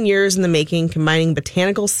million years in the making, combining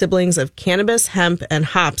botanical siblings of cannabis, hemp, and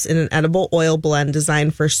hops in an edible oil blend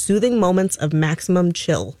designed for soothing moments of maximum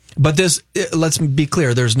chill. But this, let's be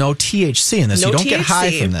clear, there's no THC in this. No You don't get high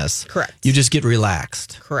THC. from this. Correct. You just get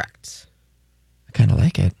relaxed. Correct. I kind of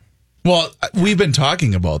like it. Well, we've been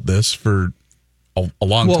talking about this for a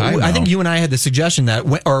long time now. I think you and I had the suggestion that,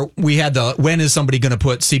 when is somebody going to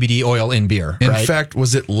put CBD oil in beer? In fact,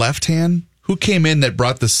 was it Left Hand? Who came in that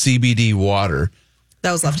brought the CBD water?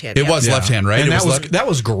 That was Left Hand. It was Left Hand, right? And that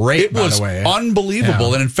was great. It was unbelievable.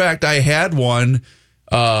 Yeah. And in fact, I had one.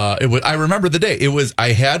 I remember the day.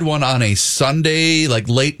 I had one on a Sunday, like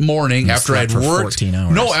late morning after I'd worked. 14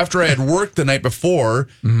 hours. No, after I had worked the night before,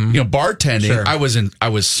 bartending. Sure. I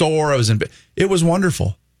was sore. It was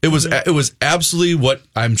wonderful. It was absolutely what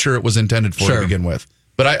I'm sure it was intended for to begin with.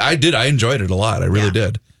 But I enjoyed it a lot. I really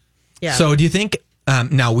did. Yeah. So do you think,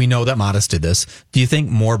 now we know that Modest did this. Do you think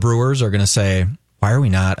more brewers are going to say, why are we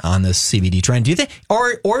not on this CBD trend? Do you think,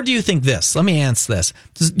 or do you think this? Let me answer this.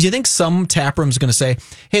 Do you think some tap room is going to say,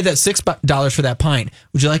 hey, that's $6 for that pint.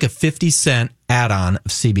 Would you like a 50-cent add-on of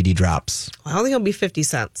CBD drops? I don't think it'll be 50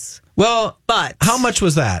 cents. Well, but how much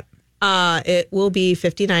was that? It will be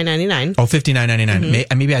 $59.99. Oh, $59.99.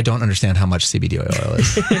 Mm-hmm. Maybe I don't understand how much CBD oil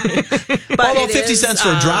is. But although 50 cents for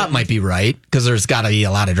a drop might be right, because there's got to be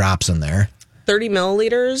a lot of drops in there. 30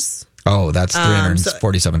 milliliters. Oh, that's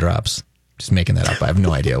 347 drops. Just making that up. I have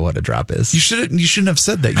no idea what a drop is. You shouldn't have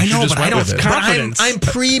said that. I know, but I don't have confidence. I'm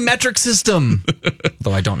pre-metric system.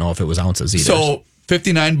 Though I don't know if it was ounces either. So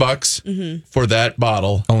 $59 for that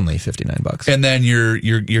bottle. Only $59. And then you're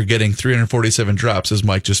getting 347 drops, as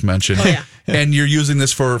Mike just mentioned. Oh, yeah. And you're using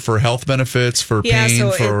this for health benefits, for pain,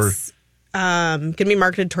 so for it's going to be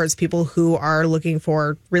marketed towards people who are looking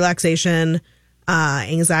for relaxation,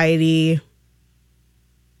 anxiety.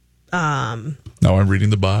 Now I'm reading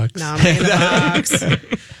the box. Now I'm reading the box.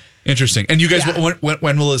 Interesting. And you guys,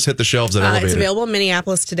 when will this hit the shelves at Elevated? It's available in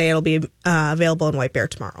Minneapolis today. It'll be available in White Bear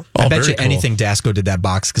tomorrow. Oh, I bet you cool. anything Dasco did that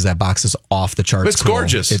box, because that box is off the charts. It's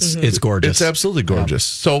gorgeous. It's gorgeous. It's absolutely gorgeous.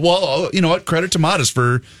 So, well, you know what? Credit to Modest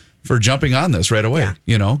for jumping on this right away.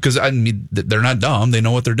 Yeah. Because I mean, they're not dumb. They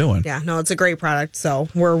know what they're doing. Yeah, no, it's a great product. So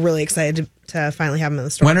we're really excited to finally have them in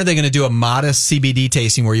the store. When are they going to do a Modest CBD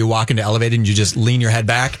tasting where you walk into Elevated and you just lean your head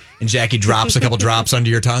back and Jackie drops a couple drops under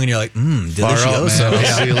your tongue and you're like, delicious. I'll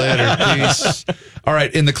see you later. Peace. All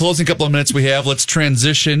right. In the closing couple of minutes we have, let's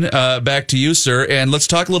transition back to you, sir, and let's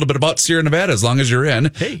talk a little bit about Sierra Nevada, as long as you're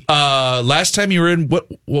in. Hey. Last time you were in, what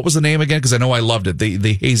was the name again? Because I know I loved it.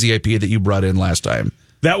 The hazy IPA that you brought in last time.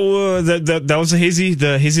 That was the hazy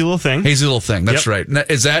little thing. Hazy little thing. That's right. Now,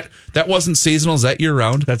 that wasn't seasonal? Is that year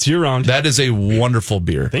round? That's year round. That is a wonderful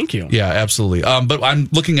beer. Thank you. Yeah, absolutely. But I'm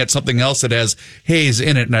looking at something else that has haze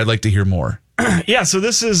in it, and I'd like to hear more. Yeah. So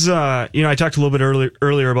this is, I talked a little bit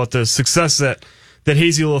earlier about the success that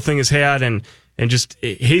hazy little thing has had, and just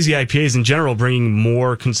hazy IPAs in general, bringing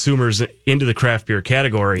more consumers into the craft beer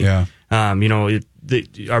category. Yeah. Our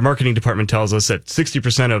marketing department tells us that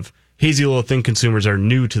 60% of hazy little thing consumers are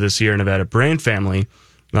new to the Sierra Nevada brand family,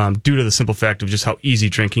 due to the simple fact of just how easy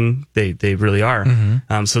drinking they really are.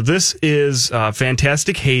 Mm-hmm. So this is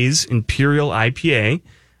Fantastic Haze Imperial IPA.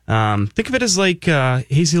 Think of it as like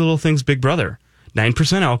hazy little thing's big brother.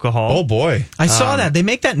 9% alcohol. Oh boy. I saw that. They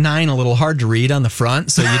make that 9 a little hard to read on the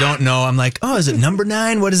front, so you don't know. I'm like, oh, is it number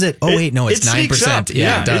 9? What is it? Oh, wait, no, it's 9%.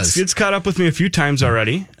 Yeah, it does. It's caught up with me a few times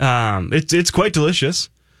already. It's quite delicious.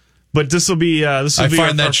 But this will be. I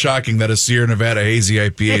find that shocking that a Sierra Nevada hazy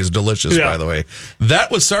IPA is delicious. By the way, that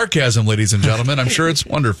was sarcasm, ladies and gentlemen. I'm sure it's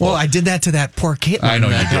wonderful. Well, I did that to that poor Caitlin. I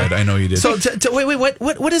know you did. So wait.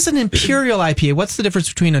 What is an imperial IPA? What's the difference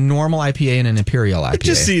between a normal IPA and an imperial IPA?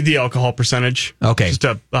 Just see the alcohol percentage. Okay, just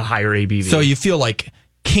a higher ABV. So you feel like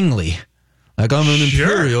kingly. Like I'm an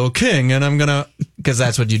imperial king, and I'm gonna, because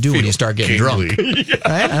that's what you do when you start getting drunk. Right?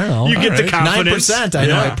 I don't know. You get the confidence. 9%. I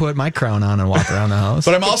know. I put my crown on and walk around the house.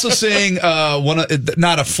 But I'm also saying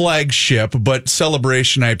not a flagship, but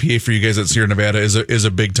celebration IPA for you guys at Sierra Nevada is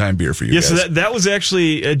a big time beer for you. Yeah, guys. so that was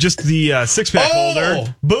actually just the 6-pack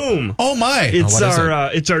holder. Boom! Oh my!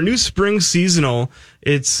 It's our new spring seasonal.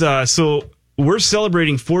 It's so. We're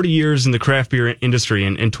celebrating 40 years in the craft beer industry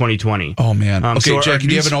in 2020. Oh man! Okay, so Jackie,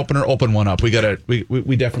 do you have an opener? Open one up. We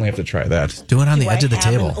definitely have to try that. Do it on the edge of the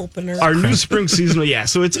table. Our new spring seasonal, yeah.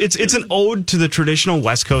 So it's an ode to the traditional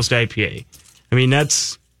West Coast IPA. I mean,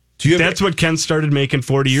 that's what Ken started making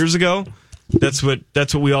 40 years ago. That's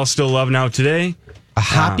what we all still love now today. A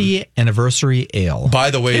happy anniversary ale.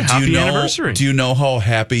 By the way, do you know how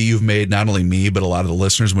happy you've made not only me but a lot of the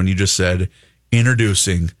listeners when you just said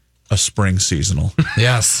introducing a spring seasonal?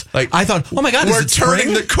 Yes. Like I thought, oh my God, we're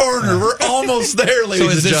turning the corner. We're almost there, ladies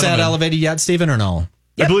and gentlemen. So is this at Elevated yet, Stephen, or no?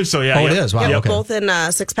 Yep. I believe so, yeah. Oh, it is? Wow. Yep, okay. Both in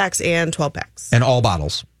 6-packs and 12-packs. And all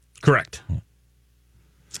bottles. Correct.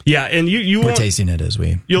 Yeah, and we're tasting it as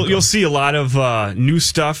you'll see a lot of new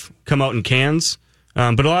stuff come out in cans,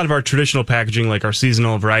 but a lot of our traditional packaging, like our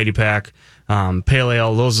seasonal variety pack, pale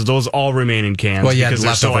ale. Those all remain in cans. Well, you had because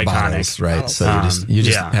they're so leftover iconic. bottles, right? So you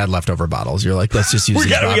just had leftover bottles. You're like, let's just use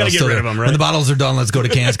these bottles. We gotta get rid of them, right? When the bottles are done, let's go to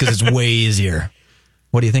cans because it's way easier.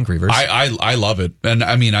 What do you think, Reavers? I love it, and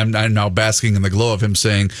I mean, I'm now basking in the glow of him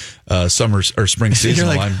saying summer or spring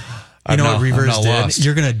seasonal. Like, I'm you know what Reavers did? Lost.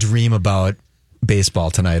 You're gonna dream about baseball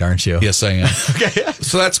tonight, aren't you? Yes, I am. Okay.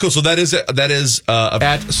 So that's cool. So that is at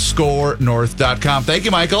scorenorth.com. Thank you,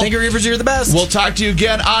 Michael. Thank you, Reavers. You're the best. We'll talk to you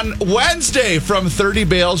again on Wednesday from 30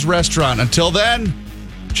 Bales Restaurant. Until then,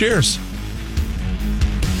 cheers.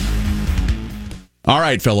 All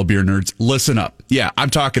right, fellow beer nerds, listen up. Yeah,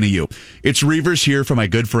 I'm talking to you. It's Reavers here from my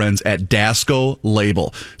good friends at Dasco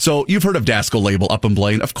Label. So you've heard of Dasco Label up in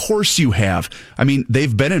Blaine. Of course you have. I mean,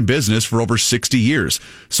 they've been in business for over 60 years.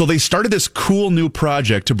 So they started this cool new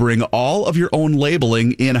project to bring all of your own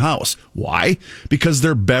labeling in-house. Why? Because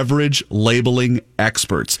they're beverage labeling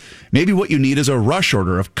experts. Maybe what you need is a rush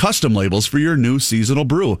order of custom labels for your new seasonal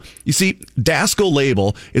brew. You see, Dasco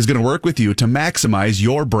Label is going to work with you to maximize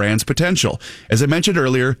your brand's potential. As I mentioned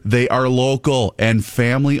earlier, they are local and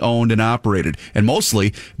family owned and operated. And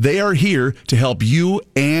mostly, they are here to help you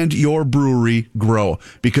and your brewery grow.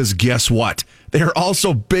 Because guess what? They're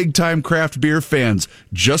also big time craft beer fans,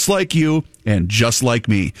 just like you and just like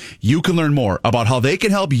me. You can learn more about how they can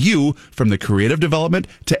help you from the creative development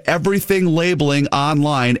to everything labeling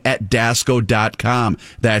online at Dasco.com.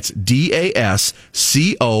 That's DASCO.com.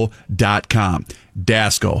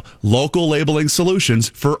 Dasco, local labeling solutions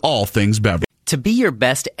for all things beverage. To be your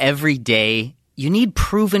best every day, you need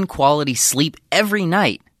proven quality sleep every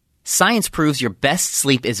night. Science proves your best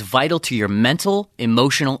sleep is vital to your mental,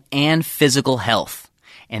 emotional, and physical health.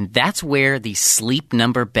 And that's where the Sleep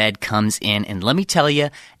Number bed comes in. And let me tell you,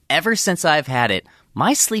 ever since I've had it,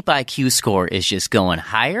 my sleep IQ score is just going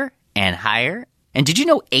higher and higher. And did you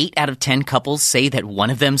know 8 out of 10 couples say that one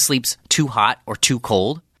of them sleeps too hot or too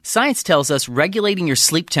cold? Science tells us regulating your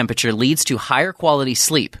sleep temperature leads to higher quality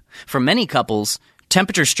sleep. For many couples,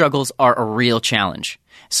 temperature struggles are a real challenge.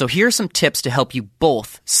 So here are some tips to help you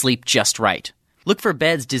both sleep just right. Look for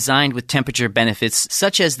beds designed with temperature benefits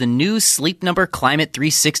such as the new Sleep Number Climate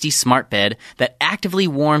 360 Smart Bed that actively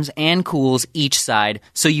warms and cools each side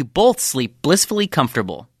so you both sleep blissfully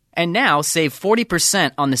comfortable. And now save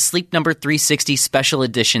 40% on the Sleep Number 360 Special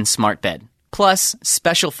Edition Smart Bed. Plus,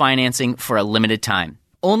 special financing for a limited time.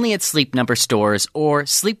 Only at Sleep Number stores or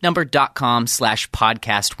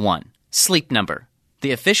sleepnumber.com/podcast1. Sleep Number,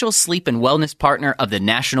 the official sleep and wellness partner of the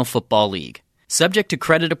National Football League. Subject to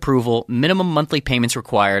credit approval, minimum monthly payments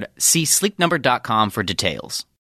required. See sleepnumber.com for details.